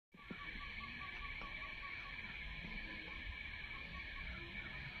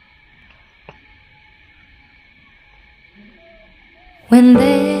When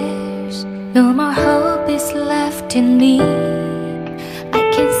there's no more hope is left in me, I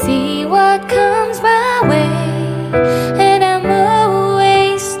can see what comes my way, and I'm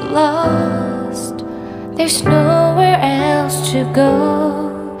always lost. There's nowhere else to go.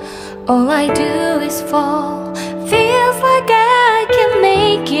 All I do is fall. Feels like I can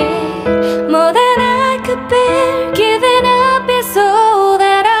make it more than I could bear. Giving up is all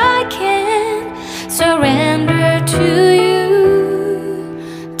that I can surrender to you.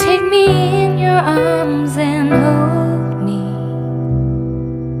 Take me in your arms and hold me.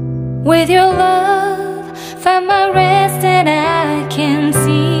 With your love, find my rest, and I can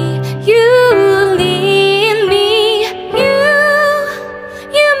see you lead me.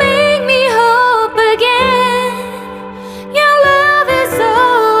 You make me hope again. Your love is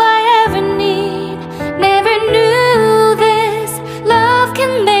all I ever need. Never knew this love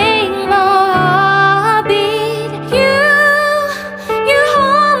can make my heart beat. You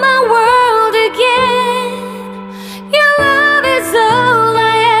hold my world again. Your love is all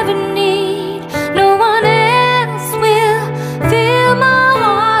I ever need. No one else will fill my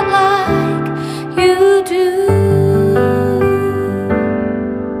heart like you do.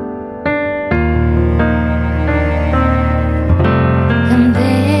 And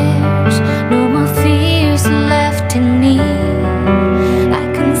there's no more fears left in me. I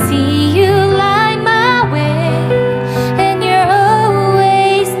can see you light my way, and you're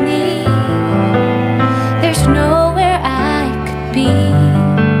always near. There's nowhere I could be.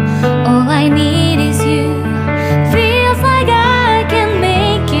 All I need